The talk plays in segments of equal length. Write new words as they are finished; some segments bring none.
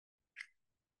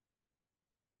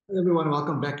Hey everyone,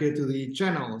 welcome back here to the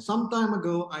channel. Some time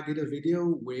ago, I did a video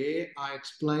where I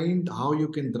explained how you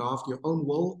can draft your own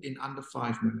will in under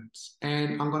 5 minutes.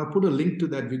 And I'm going to put a link to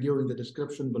that video in the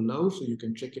description below so you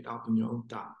can check it out in your own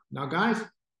time. Now, guys,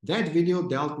 that video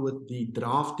dealt with the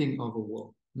drafting of a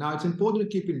will. Now, it's important to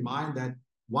keep in mind that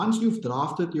once you've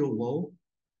drafted your will,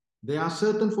 there are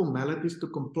certain formalities to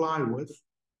comply with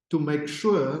to make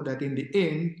sure that in the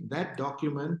end, that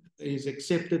document is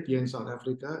accepted here in South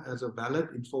Africa as a valid,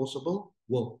 enforceable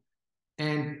will.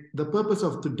 And the purpose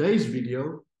of today's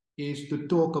video is to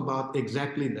talk about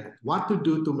exactly that. What to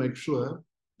do to make sure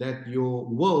that your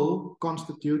will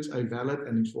constitutes a valid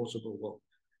and enforceable will.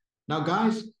 Now,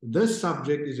 guys, this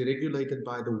subject is regulated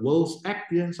by the Wills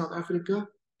Act here in South Africa.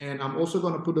 And I'm also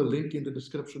going to put a link in the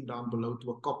description down below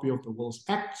to a copy of the Wills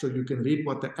Act so you can read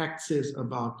what the Act says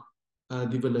about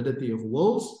the validity of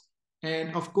wills.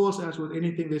 And of course, as with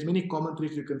anything, there's many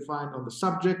commentaries you can find on the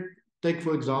subject. Take,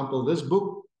 for example, this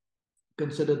book,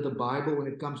 considered the Bible when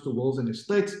it comes to wills and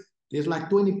estates. There's like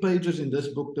 20 pages in this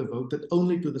book devoted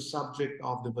only to the subject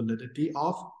of the validity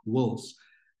of wills.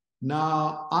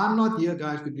 Now, I'm not here,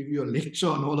 guys, to give you a lecture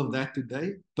on all of that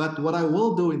today, but what I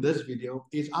will do in this video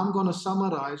is I'm going to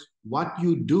summarize what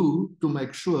you do to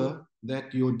make sure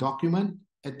that your document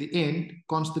at the end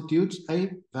constitutes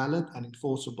a valid and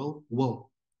enforceable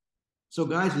will. So,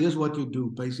 guys, here's what you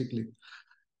do, basically.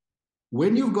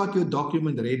 When you've got your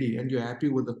document ready and you're happy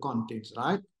with the contents,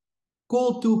 right?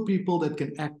 Call two people that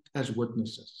can act as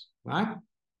witnesses, right?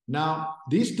 Now,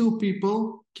 these two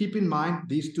people, keep in mind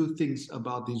these two things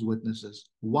about these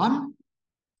witnesses. One,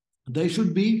 they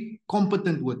should be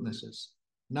competent witnesses.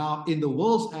 Now, in the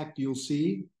Wills Act, you'll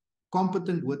see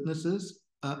competent witnesses,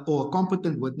 or a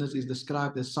competent witness is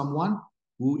described as someone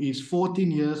who is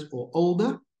 14 years or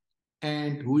older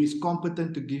and who is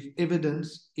competent to give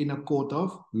evidence in a court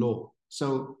of law.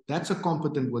 So that's a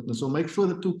competent witness. So make sure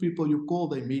the two people you call,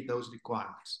 they meet those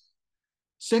requirements.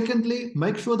 Secondly,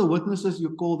 make sure the witnesses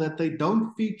you call that they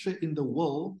don't feature in the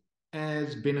will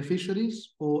as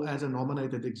beneficiaries or as a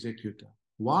nominated executor.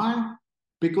 Why?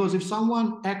 Because if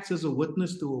someone acts as a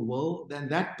witness to a will, then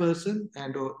that person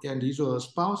and his or her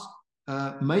spouse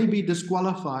may be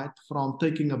disqualified from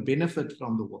taking a benefit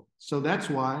from the will. So that's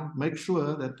why make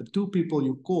sure that the two people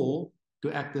you call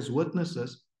to act as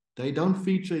witnesses, they don't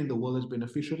feature in the will as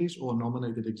beneficiaries or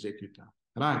nominated executor.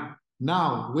 Right.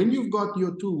 Now, when you've got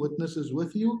your two witnesses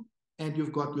with you and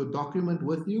you've got your document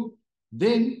with you,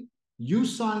 then you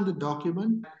sign the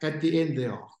document at the end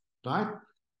thereof, right?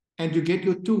 And you get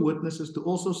your two witnesses to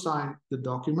also sign the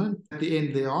document at the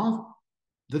end thereof,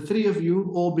 the three of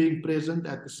you all being present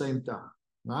at the same time,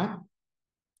 right?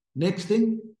 Next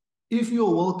thing, if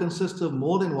your will consists of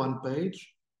more than one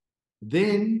page,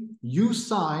 then you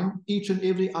sign each and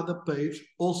every other page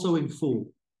also in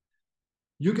full.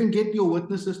 You can get your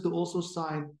witnesses to also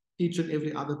sign each and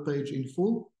every other page in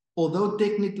full, although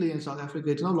technically in South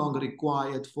Africa, it's no longer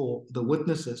required for the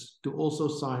witnesses to also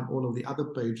sign all of the other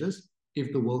pages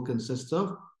if the will consists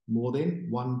of more than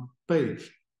one page.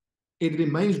 It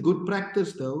remains good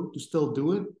practice, though, to still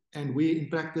do it. And we, in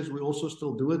practice, we also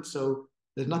still do it. So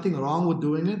there's nothing wrong with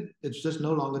doing it. It's just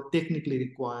no longer technically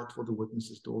required for the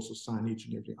witnesses to also sign each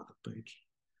and every other page.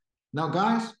 Now,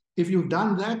 guys, if you've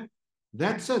done that,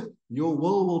 that's it. Your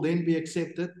will then be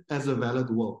accepted as a valid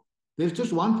will. There's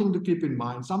just one thing to keep in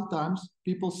mind. Sometimes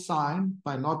people sign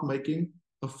by not making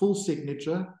a full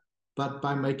signature, but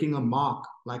by making a mark,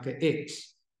 like an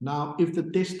X. Now, if the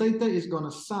testator is going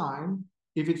to sign,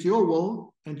 if it's your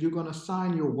will and you're going to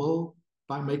sign your will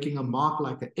by making a mark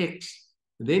like an X,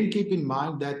 then keep in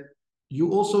mind that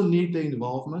you also need the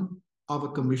involvement of a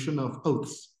commission of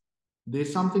oaths.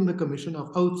 There's something the commission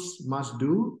of oaths must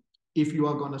do if you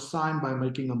are going to sign by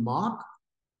making a mark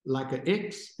like an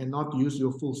X and not use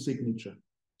your full signature.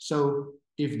 So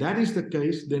if that is the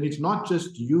case, then it's not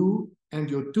just you and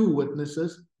your two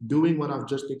witnesses doing what I've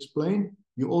just explained.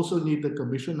 You also need the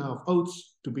commissioner of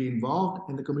oaths to be involved,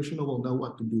 and the commissioner will know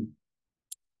what to do.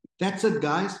 That's it,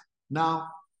 guys. Now,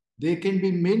 there can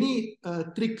be many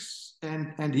tricks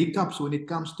and hiccups when it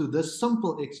comes to this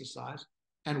simple exercise.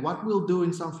 And what we'll do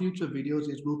in some future videos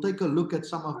is we'll take a look at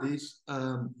some of these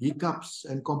hiccups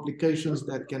and complications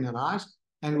that can arise,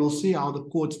 and we'll see how the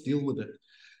courts deal with it.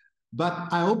 But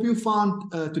I hope you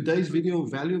found today's video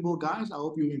valuable, guys. I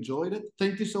hope you enjoyed it.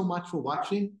 Thank you so much for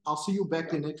watching. I'll see you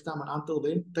back here next time. And until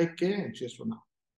then, take care and cheers for now.